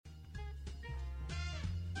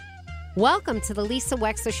Welcome to the Lisa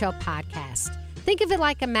Wexler Show podcast. Think of it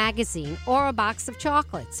like a magazine or a box of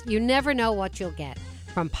chocolates. You never know what you'll get.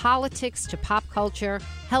 From politics to pop culture,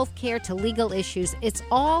 healthcare to legal issues, it's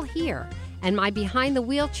all here. And my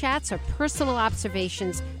behind-the-wheel chats are personal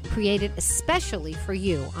observations created especially for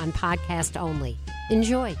you on podcast only.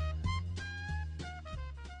 Enjoy.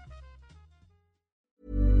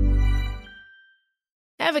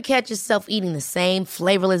 Ever catch yourself eating the same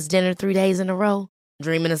flavorless dinner 3 days in a row?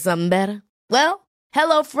 Dreaming of something better? Well,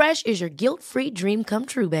 HelloFresh is your guilt-free dream come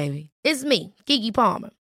true, baby. It's me, Keke Palmer.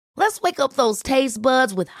 Let's wake up those taste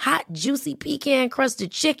buds with hot, juicy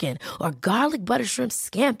pecan-crusted chicken or garlic butter shrimp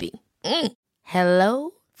scampi.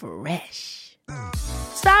 Hello Fresh.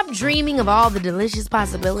 Stop dreaming of all the delicious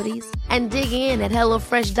possibilities and dig in at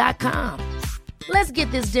HelloFresh.com. Let's get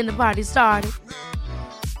this dinner party started.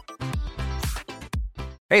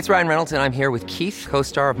 Hey, it's Ryan Reynolds, and I'm here with Keith,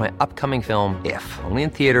 co-star of my upcoming film, If, only in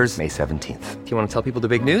theaters May 17th. Do you want to tell people the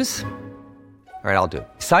big news? All right, I'll do it.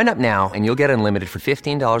 Sign up now and you'll get unlimited for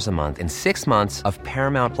 $15 a month and 6 months of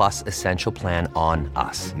Paramount Plus Essential Plan on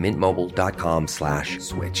us.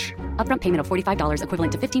 MintMobile.com/switch. Upfront payment of $45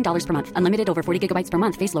 equivalent to $15 per month. Unlimited over 40 gigabytes per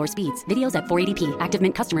month. Face lower speeds. Videos at 480p. Active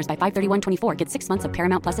Mint customers by 531.24 get 6 months of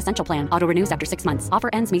Paramount Plus Essential Plan. Auto renews after 6 months. Offer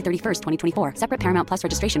ends May 31st, 2024. Separate Paramount Plus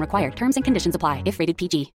registration required. Terms and conditions apply if rated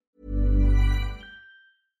PG.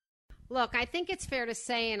 Look, I think it's fair to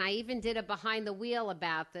say, and I even did a behind the wheel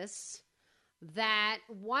about this, that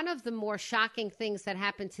one of the more shocking things that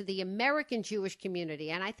happened to the American Jewish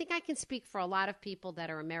community, and I think I can speak for a lot of people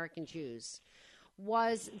that are American Jews,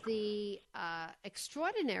 was the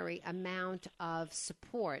extraordinary amount of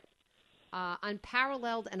support,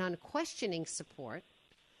 unparalleled and unquestioning support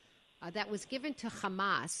that was given to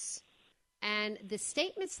Hamas, and the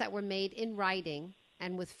statements that were made in writing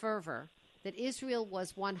and with fervor that Israel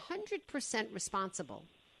was 100% responsible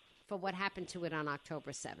for what happened to it on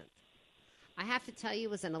October 7th. I have to tell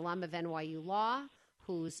you, as an alum of NYU Law,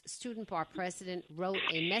 whose student bar president wrote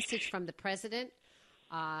a message from the president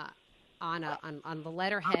on the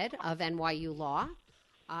letterhead of NYU Law,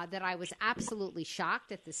 that I was absolutely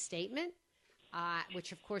shocked at this statement,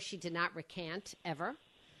 which, of course, she did not recant ever.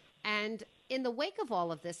 And in the wake of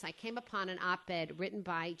all of this, I came upon an op-ed written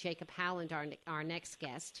by Jacob Howland, our next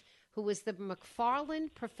guest, who was the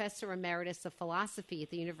McFarland Professor Emeritus of Philosophy at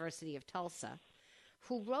the University of Tulsa,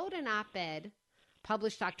 who wrote an op-ed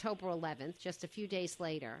published October 11th, just a few days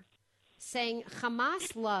later, saying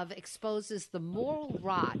Hamas love exposes the moral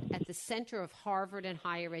rot at the center of Harvard and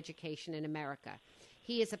higher education in America.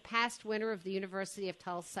 He is a past winner of the University of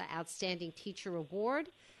Tulsa Outstanding Teacher Award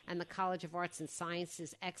and the College of Arts and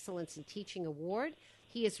Sciences Excellence in Teaching Award.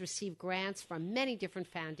 He has received grants from many different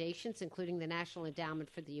foundations, including the National Endowment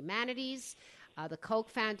for the Humanities, the Koch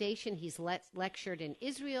Foundation. He's lectured in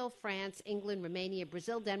Israel, France, England, Romania,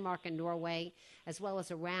 Brazil, Denmark, and Norway, as well as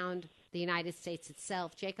around the United States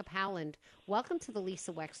itself. Jacob Howland, welcome to the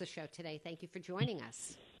Lisa Wexler Show today. Thank you for joining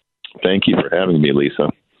us. Thank you for having me, Lisa.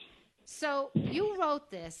 So you wrote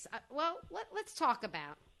this. Let's talk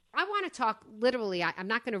about. I want to talk literally. I'm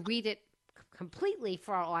not going to read it completely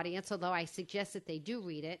for our audience, although I suggest that they do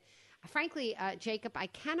read it. Frankly, Jacob, I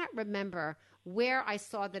cannot remember where I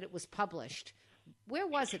saw that it was published. Where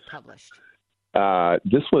was it published?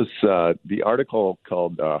 This was the article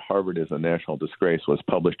called Harvard is a National Disgrace was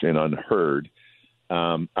published in Unheard.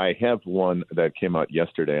 I have one that came out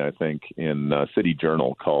yesterday, I think, in City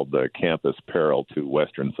Journal called The Campus Peril to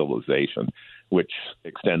Western Civilization, which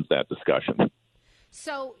extends that discussion.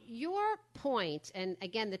 So your point, and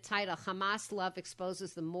again, the title, Hamas Love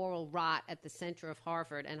Exposes the Moral Rot at the Center of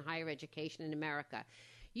Harvard and Higher Education in America.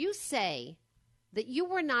 You say that you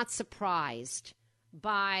were not surprised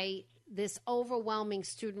by this overwhelming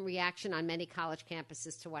student reaction on many college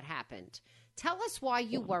campuses to what happened. Tell us why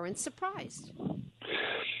you weren't surprised.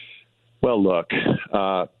 Well, look,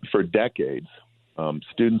 for decades,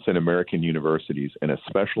 students in American universities, and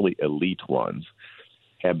especially elite ones,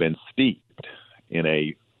 have been steeped in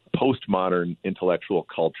a postmodern intellectual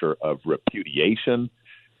culture of repudiation,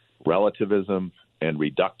 relativism, and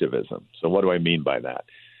reductivism. So what do I mean by that?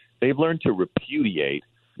 They've learned to repudiate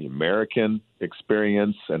the American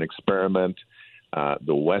experience and experiment,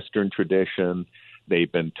 the Western tradition.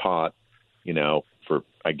 They've been taught,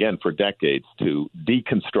 for decades to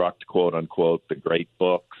deconstruct, quote unquote, the great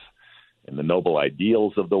books and the noble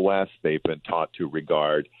ideals of the West. They've been taught to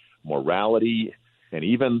regard morality and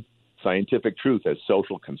even scientific truth as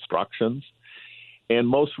social constructions. And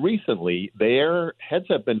most recently, their heads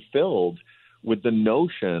have been filled with the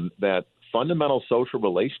notion that fundamental social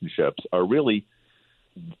relationships are really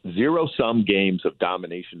zero-sum games of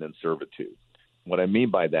domination and servitude. What I mean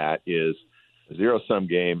by that is a zero-sum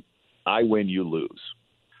game, I win, you lose.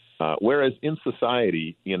 Whereas in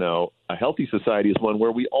society, a healthy society is one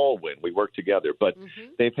where we all win. We work together. But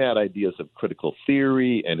they've had ideas of critical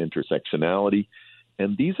theory and intersectionality.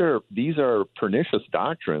 And these are pernicious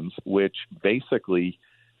doctrines which basically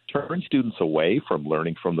turn students away from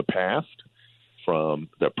learning from the past, from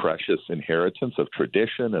the precious inheritance of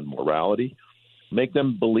tradition and morality, make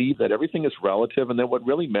them believe that everything is relative and that what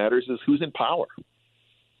really matters is who's in power.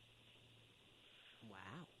 Wow.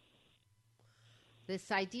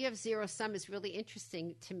 This idea of zero sum is really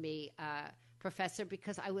interesting to me, Professor,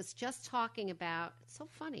 because I was just talking about, it's so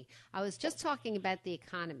funny, I was just talking about the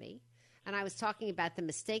economy, and I was talking about the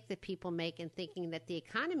mistake that people make in thinking that the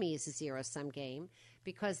economy is a zero-sum game,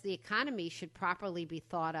 because the economy should properly be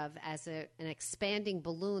thought of as an expanding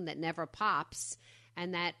balloon that never pops,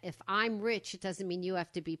 and that if I'm rich, it doesn't mean you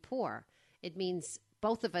have to be poor. It means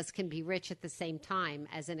both of us can be rich at the same time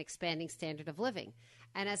as an expanding standard of living.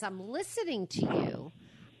 And as I'm listening to you,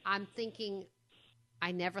 I'm thinking,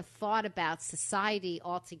 I never thought about society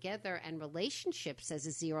altogether and relationships as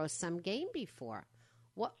a zero-sum game before.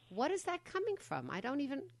 What is that coming from? I don't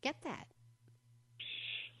even get that.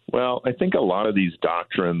 Well, I think a lot of these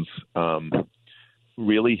doctrines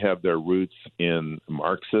really have their roots in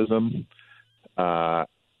Marxism.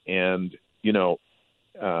 And,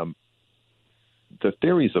 the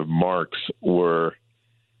theories of Marx were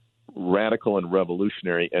radical and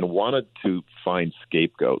revolutionary and wanted to find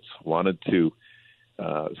scapegoats, wanted to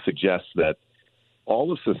suggest that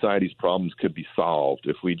all of society's problems could be solved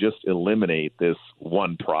if we just eliminate this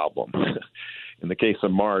one problem. In the case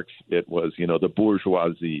of Marx, it was, the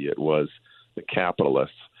bourgeoisie, it was the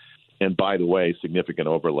capitalists. And by the way, significant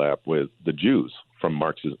overlap with the Jews from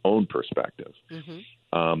Marx's own perspective.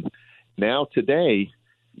 Now today,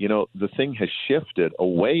 the thing has shifted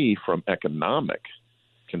away from economic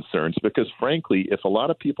concerns because, frankly, if a lot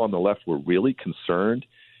of people on the left were really concerned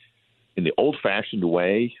in the old-fashioned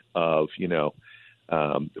way of,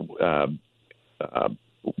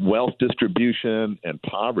 wealth distribution and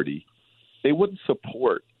poverty, they wouldn't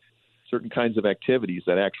support certain kinds of activities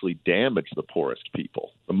that actually damage the poorest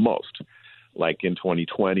people the most, like in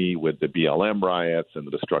 2020 with the BLM riots and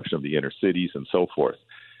the destruction of the inner cities and so forth.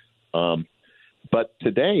 But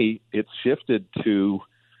today it's shifted to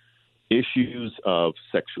issues of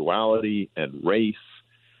sexuality and race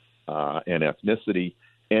and ethnicity.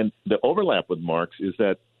 And the overlap with Marx is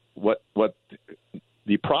that what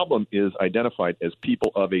the problem is identified as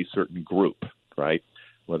people of a certain group, right?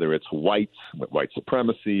 Whether it's whites, white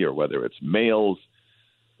supremacy, or whether it's males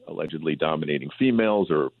allegedly dominating females,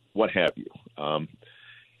 or what have you.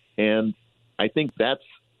 And I think that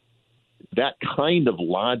kind of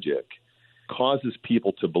logic causes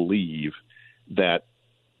people to believe that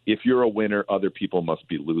if you're a winner, other people must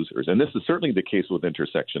be losers. And this is certainly the case with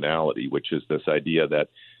intersectionality, which is this idea that,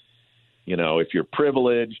 if you're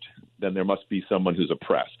privileged, then there must be someone who's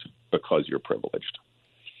oppressed because you're privileged.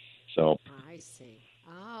 So I see.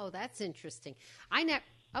 Oh, that's interesting.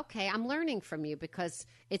 Okay, I'm learning from you because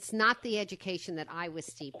it's not the education that I was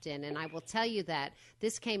steeped in. And I will tell you that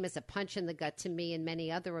this came as a punch in the gut to me and many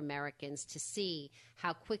other Americans to see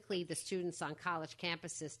how quickly the students on college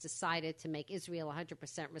campuses decided to make Israel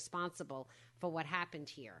 100% responsible for what happened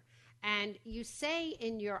here. And you say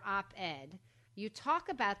in your op-ed, you talk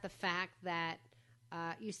about the fact that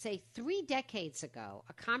you say 3 decades ago,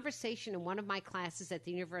 a conversation in one of my classes at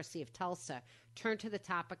the University of Tulsa turned to the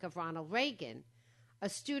topic of Ronald Reagan. A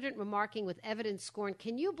student remarking with evident scorn,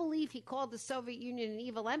 "Can you believe he called the Soviet Union an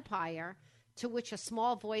evil empire?" To which a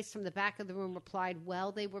small voice from the back of the room replied,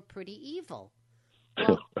 "Well, they were pretty evil."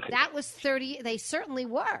 Well, that was 30. They certainly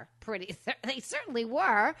were pretty. They certainly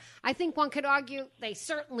were. I think one could argue they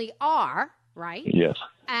certainly are, right? Yes.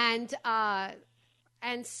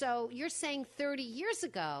 And so you're saying 30 years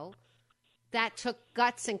ago that took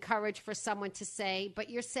guts and courage for someone to say, but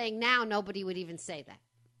you're saying now nobody would even say that.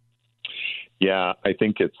 Yeah, I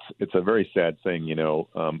think it's a very sad thing.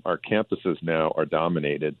 Our campuses now are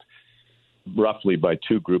dominated roughly by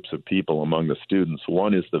 2 groups of people among the students.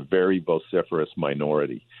 One is the very vociferous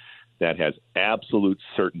minority that has absolute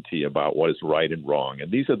certainty about what is right and wrong.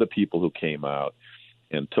 And these are the people who came out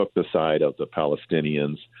and took the side of the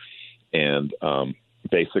Palestinians and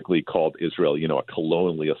basically called Israel, a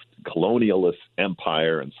colonialist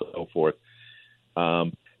empire and so forth.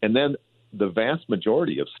 And then the vast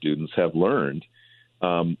majority of students have learned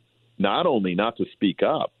not only not to speak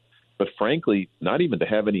up, but frankly, not even to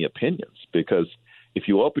have any opinions, because if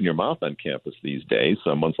you open your mouth on campus these days,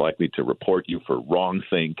 someone's likely to report you for wrong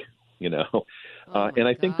think, and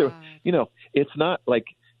I think it's not like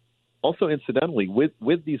also, incidentally,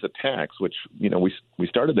 with these attacks, which, we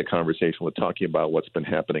started the conversation with talking about what's been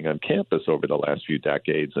happening on campus over the last few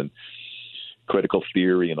decades and critical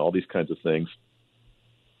theory and all these kinds of things.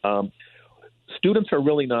 Students are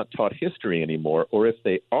really not taught history anymore, or if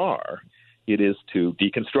they are, it is to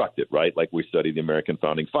deconstruct it, right? Like we study the American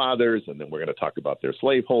founding fathers, and then we're going to talk about their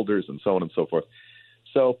slaveholders and so on and so forth.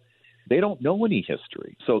 So they don't know any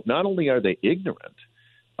history. So not only are they ignorant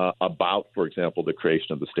about, for example, the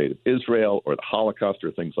creation of the state of Israel or the Holocaust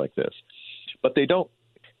or things like this, but they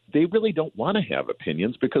really don't want to have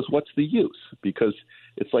opinions, because what's the use? Because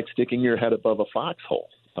it's like sticking your head above a foxhole.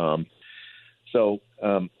 And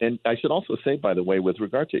I should also say, by the way, with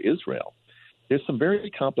regard to Israel, there's some very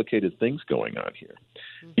complicated things going on here.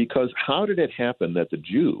 Because how did it happen that the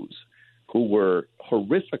Jews, who were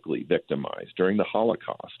horrifically victimized during the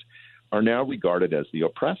Holocaust, are now regarded as the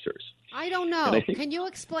oppressors? I don't know. Can you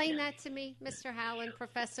explain that to me, Mr. Howland,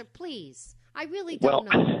 Professor, please? I really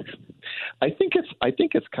don't know. I think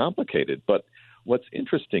it's complicated, but what's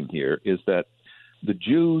interesting here is that the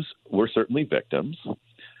Jews were certainly victims.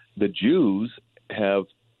 The Jews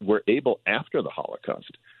were able, after the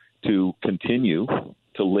Holocaust, to continue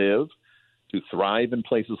to live, to thrive in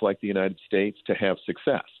places like the United States, to have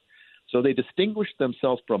success. So they distinguished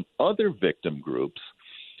themselves from other victim groups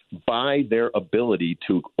by their ability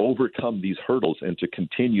to overcome these hurdles and to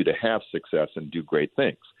continue to have success and do great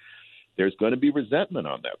things. There's going to be resentment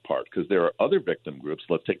on that part, because there are other victim groups.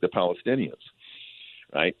 Let's take the Palestinians,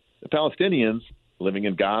 right? The Palestinians living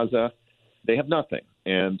in Gaza, they have nothing.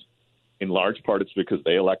 And in large part, it's because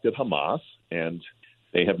they elected Hamas, and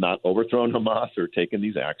they have not overthrown Hamas or taken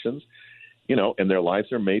these actions, and their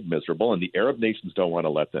lives are made miserable, and the Arab nations don't want to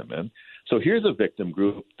let them in. So here's a victim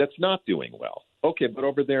group that's not doing well. Okay, but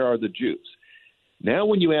over there are the Jews. Now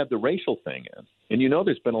when you add the racial thing in, and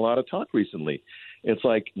there's been a lot of talk recently, it's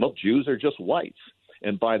like, well, Jews are just whites.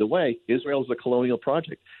 And by the way, Israel is a colonial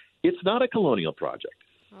project. It's not a colonial project.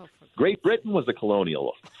 Great Britain was a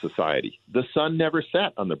colonial society. The sun never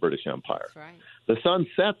set on the British Empire. That's right. The sun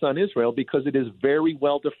sets on Israel because it is very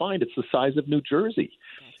well defined. It's the size of New Jersey.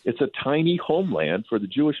 It's a tiny homeland for the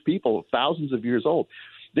Jewish people, thousands of years old.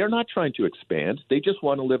 They're not trying to expand. They just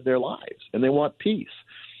want to live their lives, and they want peace.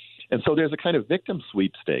 And so there's a kind of victim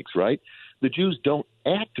sweepstakes, right? The Jews don't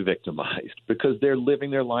act victimized because they're living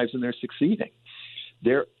their lives and they're succeeding.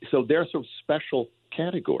 They're sort of special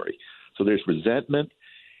category. So there's resentment.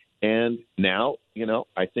 And now,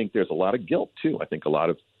 I think there's a lot of guilt, too. I think a lot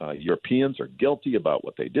of Europeans are guilty about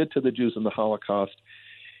what they did to the Jews in the Holocaust.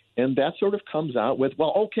 And that sort of comes out with,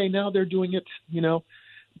 well, okay, now they're doing it,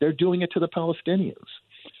 they're doing it to the Palestinians.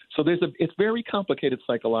 So it's very complicated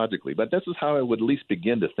psychologically, but this is how I would at least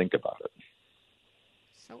begin to think about it.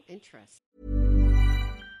 So interesting.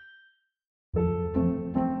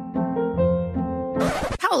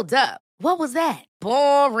 Hold up. What was that?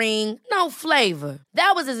 Boring. No flavor.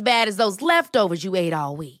 That was as bad as those leftovers you ate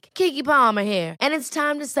all week. Keke Palmer here, and it's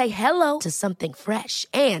time to say hello to something fresh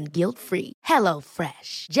and guilt-free. Hello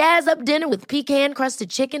Fresh. Jazz up dinner with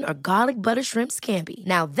pecan-crusted chicken or garlic butter shrimp scampi.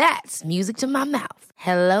 Now that's music to my mouth.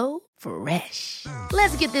 Hello Fresh.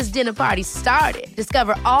 Let's get this dinner party started.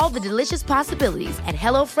 Discover all the delicious possibilities at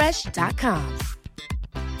hellofresh.com.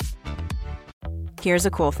 Here's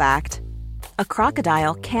a cool fact. A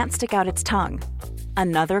crocodile can't stick out its tongue.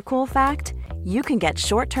 Another cool fact, you can get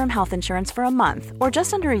short-term health insurance for a month or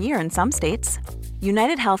just under a year in some states.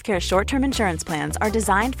 United Healthcare short-term insurance plans are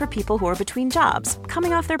designed for people who are between jobs,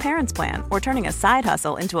 coming off their parents' plan, or turning a side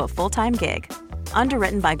hustle into a full-time gig.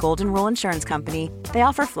 Underwritten by Golden Rule Insurance Company, they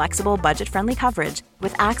offer flexible, budget-friendly coverage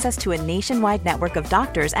with access to a nationwide network of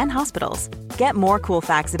doctors and hospitals. Get more cool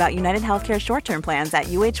facts about United Healthcare short-term plans at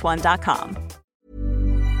uh1.com.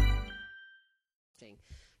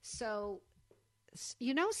 So,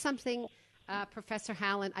 something, Professor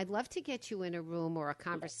Howland, I'd love to get you in a room or a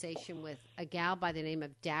conversation with a gal by the name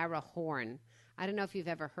of Dara Horn. I don't know if you've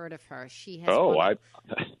ever heard of her. She has. Oh,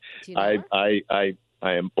 Do you know her? I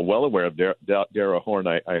am well aware of Dara Horn.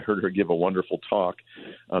 I heard her give a wonderful talk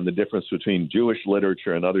on the difference between Jewish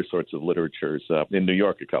literature and other sorts of literatures in New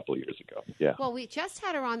York a couple of years ago. Yeah. Well, we just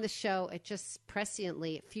had her on the show just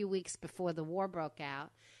presciently a few weeks before the war broke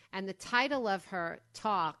out. And the title of her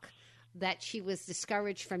talk that she was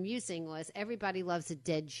discouraged from using was Everybody Loves a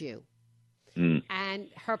Dead Jew. And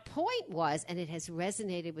her point was, and it has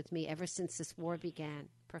resonated with me ever since this war began,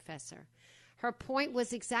 Professor, her point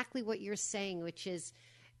was exactly what you're saying, which is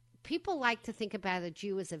people like to think about a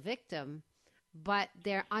Jew as a victim, but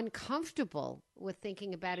they're uncomfortable with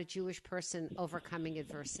thinking about a Jewish person overcoming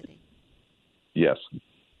adversity. Yes,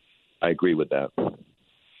 I agree with that.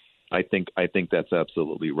 I think that's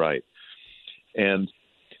absolutely right. And,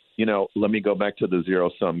 let me go back to the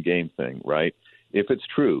zero-sum game thing, right? If it's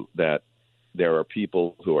true that there are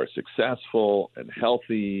people who are successful and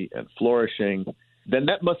healthy and flourishing, then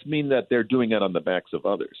that must mean that they're doing it on the backs of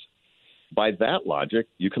others. By that logic,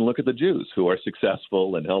 you can look at the Jews who are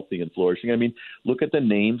successful and healthy and flourishing. I mean, look at the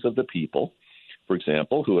names of the people, for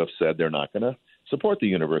example, who have said they're not going to support the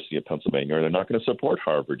University of Pennsylvania or they're not going to support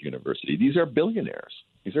Harvard University. These are billionaires.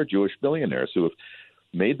 These are Jewish billionaires who have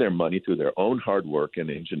made their money through their own hard work and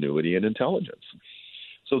ingenuity and intelligence.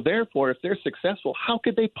 So therefore, if they're successful, how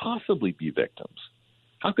could they possibly be victims?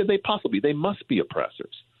 How could they possibly? They must be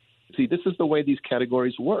oppressors. See, this is the way these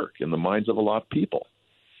categories work in the minds of a lot of people.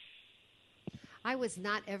 I was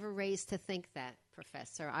not ever raised to think that,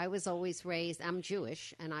 Professor. I was always raised, I'm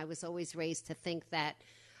Jewish, and I was always raised to think that,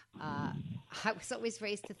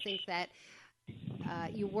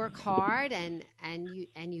 you work hard and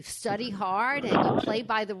you study hard and you play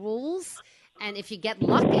by the rules. And if you get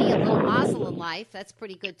lucky, a little mazel in life, that's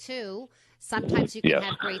pretty good too. Sometimes you can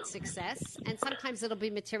have great success, and sometimes it'll be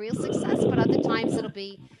material success, but other times it'll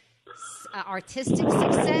be artistic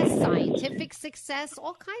success, scientific success,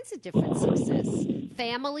 all kinds of different success,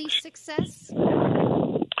 family success.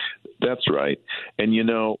 That's right. And,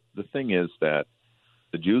 the thing is that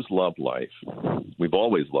the Jews love life. We've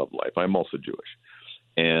always loved life. I'm also Jewish.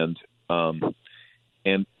 And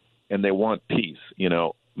they want peace.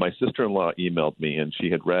 My sister-in-law emailed me, and she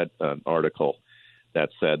had read an article that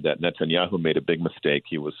said that Netanyahu made a big mistake.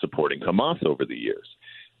 He was supporting Hamas over the years.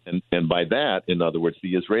 And by that, in other words,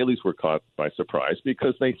 the Israelis were caught by surprise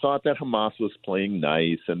because they thought that Hamas was playing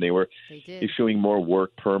nice and they were issuing more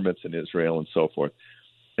work permits in Israel and so forth.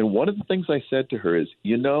 And one of the things I said to her is,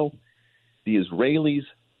 the Israelis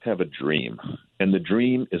have a dream, and the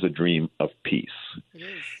dream is a dream of peace. It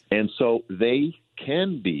is. And so they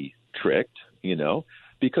can be tricked,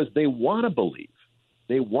 because they want to believe.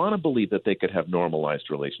 They want to believe that they could have normalized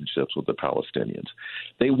relationships with the Palestinians.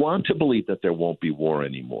 They want to believe that there won't be war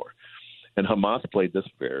anymore. And Hamas played this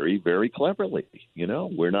very, very cleverly.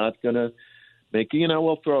 We're not going to make,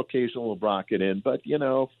 we'll throw occasional rocket in, but,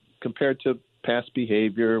 compared to past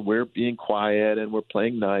behavior, we're being quiet and we're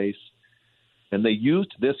playing nice. And they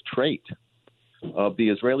used this trait of the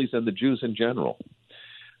Israelis and the Jews in general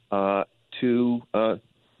to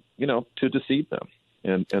deceive them.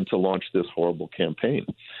 And to launch this horrible campaign.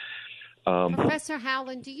 Professor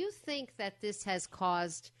Howland, do you think that this has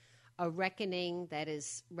caused a reckoning that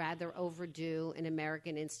is rather overdue in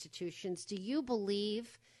American institutions? Do you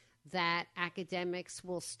believe that academics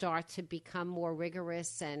will start to become more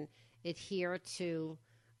rigorous and adhere to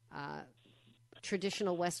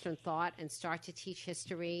traditional Western thought and start to teach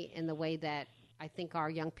history in the way that I think our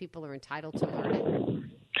young people are entitled to learn it?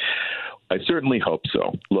 I certainly hope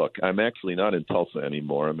so. Look, I'm actually not in Tulsa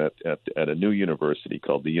anymore. I'm at a new university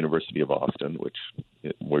called the University of Austin, which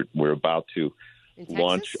we're about to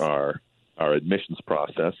launch our admissions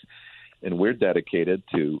process. And we're dedicated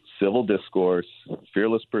to civil discourse,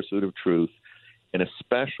 fearless pursuit of truth, and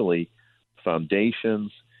especially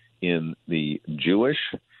foundations in the Jewish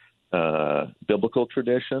biblical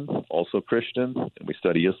tradition, also Christian, and we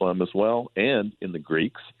study Islam as well, and in the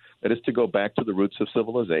Greeks. That is to go back to the roots of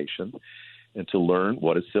civilization and to learn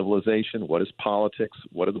what is civilization, what is politics,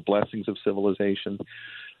 what are the blessings of civilization,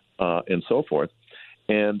 and so forth.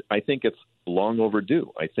 And I think it's long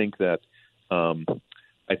overdue. I think that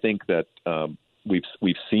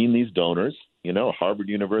we've seen these donors. Harvard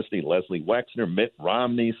University, Leslie Wexner, Mitt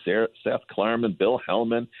Romney, Seth Klarman, Bill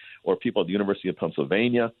Hellman, or people at the University of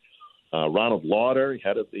Pennsylvania, Ronald Lauder,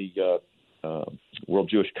 head of the World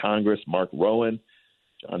Jewish Congress, Mark Rowan,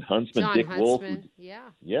 John Huntsman, Dick Wolf.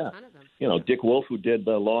 Yeah. Dick Wolf, who did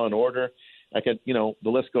the Law and Order. The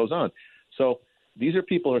list goes on. So these are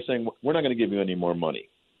people who are saying, we're not going to give you any more money.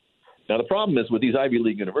 Now, the problem is with these Ivy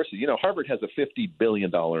League universities, Harvard has a $50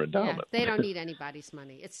 billion endowment. Yeah, they don't need anybody's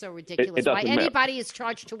money. It's so ridiculous. Why anybody is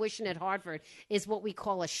charged tuition at Harvard is what we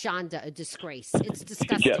call a shanda, a disgrace. It's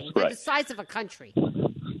disgusting. Yes, right. They're the size of a country.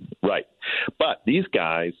 Right. But these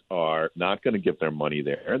guys are not going to give their money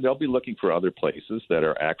there. They'll be looking for other places that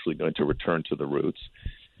are actually going to return to the roots.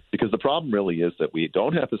 Because the problem really is that we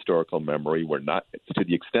don't have historical memory. We're not, to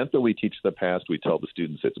the extent that we teach the past, we tell the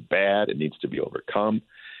students it's bad, it needs to be overcome.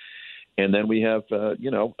 And then we have, a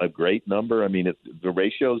great number. I mean, the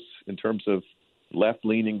ratios in terms of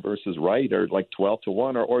left-leaning versus right are like 12 to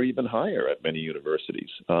 1 or even higher at many universities.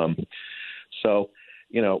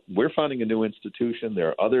 We're funding a new institution. There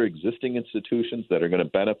are other existing institutions that are going to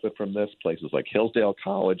benefit from this, places like Hillsdale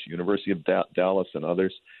College, University of Dallas, and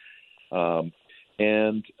others.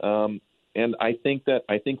 And I think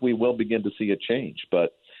we will begin to see a change.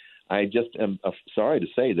 But I just am sorry to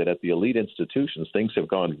say that at the elite institutions, things have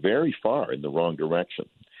gone very far in the wrong direction.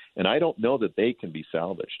 And I don't know that they can be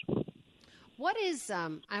salvaged. What is,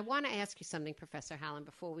 I want to ask you something, Professor Howland,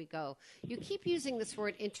 before we go. You keep using this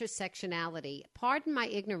word intersectionality. Pardon my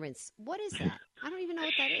ignorance. What is that? I don't even know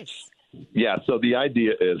what that is. Yeah, so the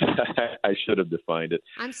idea is, I should have defined it.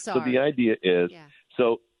 I'm sorry. So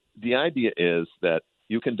the idea is that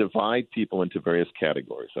you can divide people into various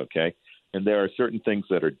categories, okay? And there are certain things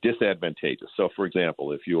that are disadvantageous. So, for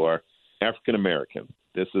example, if you are African American,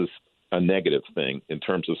 this is a negative thing in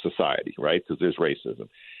terms of society, right? Because there's racism.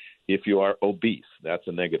 If you are obese, that's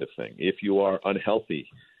a negative thing. If you are unhealthy,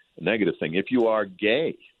 a negative thing. If you are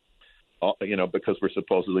gay, because we're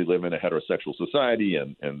supposedly live in a heterosexual society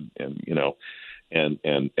and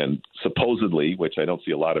supposedly, which I don't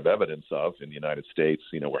see a lot of evidence of in the United States,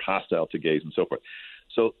 we're hostile to gays and so forth.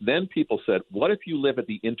 So then people said, what if you live at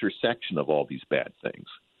the intersection of all these bad things?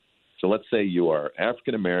 So let's say you are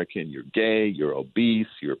African American, you're gay, you're obese,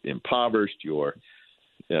 you're impoverished, you're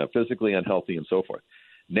physically unhealthy, and so forth.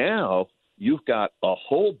 Now you've got a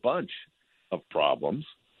whole bunch of problems,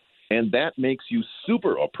 and that makes you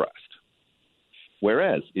super oppressed.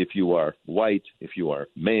 Whereas if you are white, if you are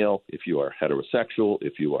male, if you are heterosexual,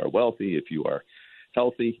 if you are wealthy, if you are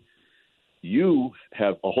healthy, you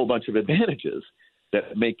have a whole bunch of advantages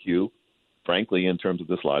that make you, frankly, in terms of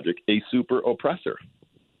this logic, a super oppressor,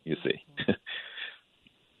 you see.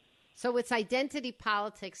 So it's identity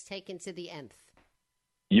politics taken to the nth.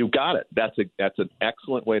 You got it. That's an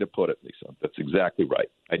excellent way to put it, Lisa. That's exactly right.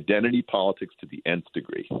 Identity politics to the nth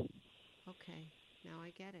degree. Okay. Now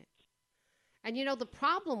I get it. And, the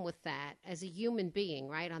problem with that as a human being,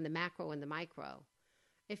 right, on the macro and the micro,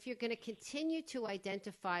 if you're going to continue to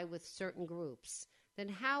identify with certain groups, then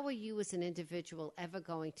how are you as an individual ever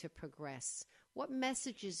going to progress? What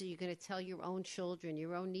messages are you going to tell your own children,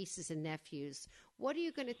 your own nieces and nephews? What are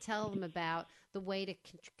you going to tell them about the way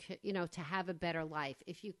to have a better life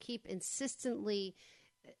if you keep insistently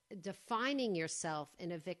defining yourself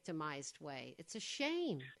in a victimized way? It's a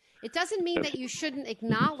shame. It doesn't mean that you shouldn't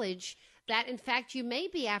acknowledge that, in fact, you may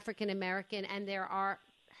be African American and there are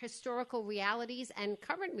historical realities and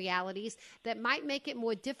current realities that might make it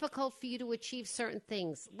more difficult for you to achieve certain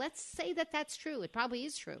things. Let's say that that's true. It probably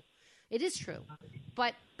is true. It is true.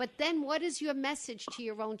 But then what is your message to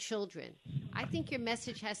your own children? I think your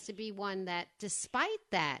message has to be one that, despite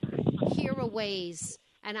that, here are ways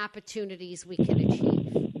and opportunities we can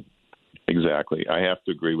achieve. Exactly. I have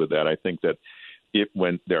to agree with that. I think that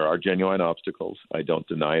when there are genuine obstacles, I don't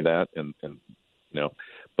deny that.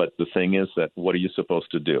 But the thing is that what are you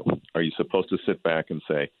supposed to do? Are you supposed to sit back and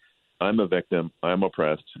say, I'm a victim, I'm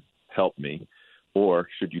oppressed, help me? Or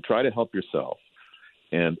should you try to help yourself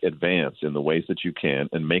and advance in the ways that you can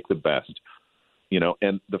and make the best?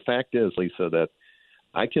 And the fact is, Lisa, that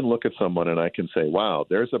I can look at someone and I can say, wow,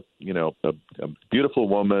 there's a beautiful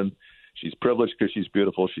woman. She's privileged because she's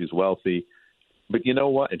beautiful. She's wealthy. But you know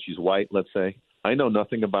what? And she's white, let's say. I know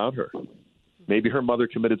nothing about her. Maybe her mother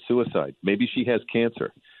committed suicide. Maybe she has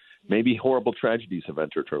cancer. Maybe horrible tragedies have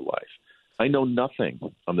entered her life. I know nothing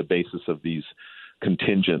on the basis of these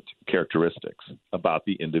contingent characteristics about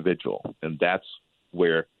the individual. And that's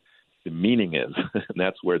where the meaning is. And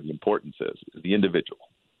that's where the importance is the individual.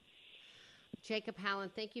 Jacob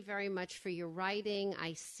Howland, thank you very much for your writing.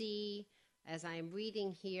 I see, as I'm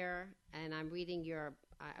reading here, and I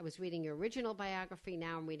was reading your original biography,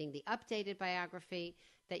 now I'm reading the updated biography,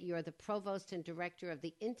 that you're the provost and director of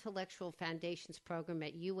the Intellectual Foundations Program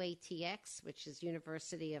at UATX, which is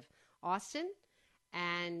University of Austin.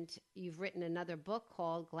 And you've written another book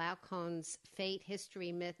called Glaucon's Fate,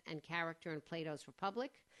 History, Myth, and Character in Plato's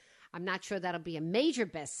Republic. I'm not sure that'll be a major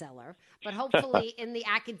bestseller, but hopefully in the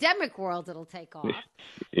academic world it'll take off.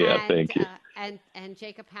 Yeah, thank you. And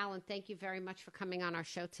Jacob Howland, thank you very much for coming on our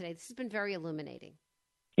show today. This has been very illuminating.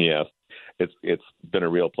 Yeah, it's been a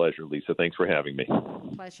real pleasure, Lisa. Thanks for having me.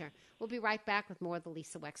 Pleasure. We'll be right back with more of the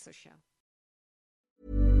Lisa Wexler Show.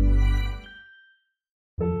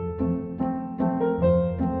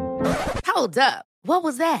 Hold up. What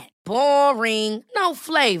was that? Boring. No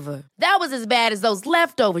flavor. That was as bad as those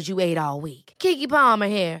leftovers you ate all week. Keke Palmer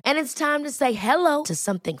here. And it's time to say hello to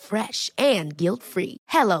something fresh and guilt-free.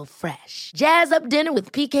 Hello Fresh. Jazz up dinner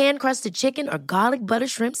with pecan-crusted chicken or garlic butter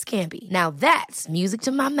shrimp scampi. Now that's music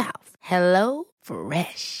to my mouth. Hello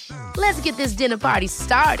Fresh. Let's get this dinner party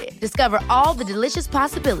started. Discover all the delicious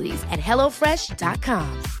possibilities at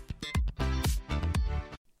HelloFresh.com.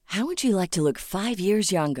 How would you like to look 5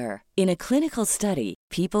 years younger? In a clinical study,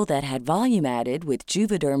 people that had volume added with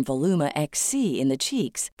Juvederm Voluma XC in the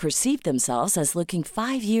cheeks perceived themselves as looking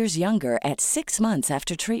 5 years younger at 6 months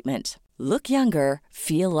after treatment. Look younger,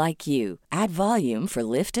 feel like you. Add volume for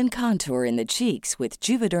lift and contour in the cheeks with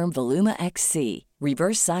Juvederm Voluma XC.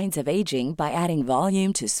 Reverse signs of aging by adding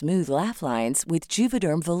volume to smooth laugh lines with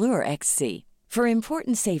Juvederm Volure XC. For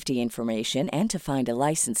important safety information and to find a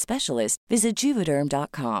licensed specialist, visit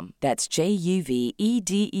Juvederm.com. That's JUVEDERM.com.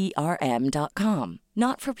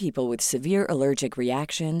 Not for people with severe allergic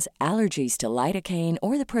reactions, allergies to lidocaine,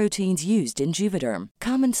 or the proteins used in Juvederm.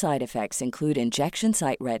 Common side effects include injection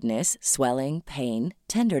site redness, swelling, pain,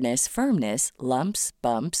 tenderness, firmness, lumps,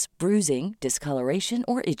 bumps, bruising, discoloration,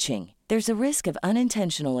 or itching. There's a risk of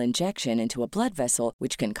unintentional injection into a blood vessel,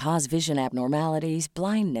 which can cause vision abnormalities,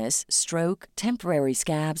 blindness, stroke, temporary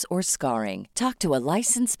scabs, or scarring. Talk to a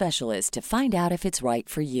licensed specialist to find out if it's right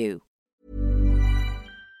for you.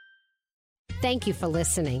 Thank you for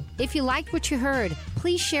listening. If you liked what you heard,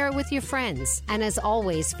 please share it with your friends. And as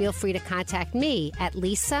always, feel free to contact me at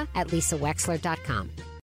lisa@lisawexler.com.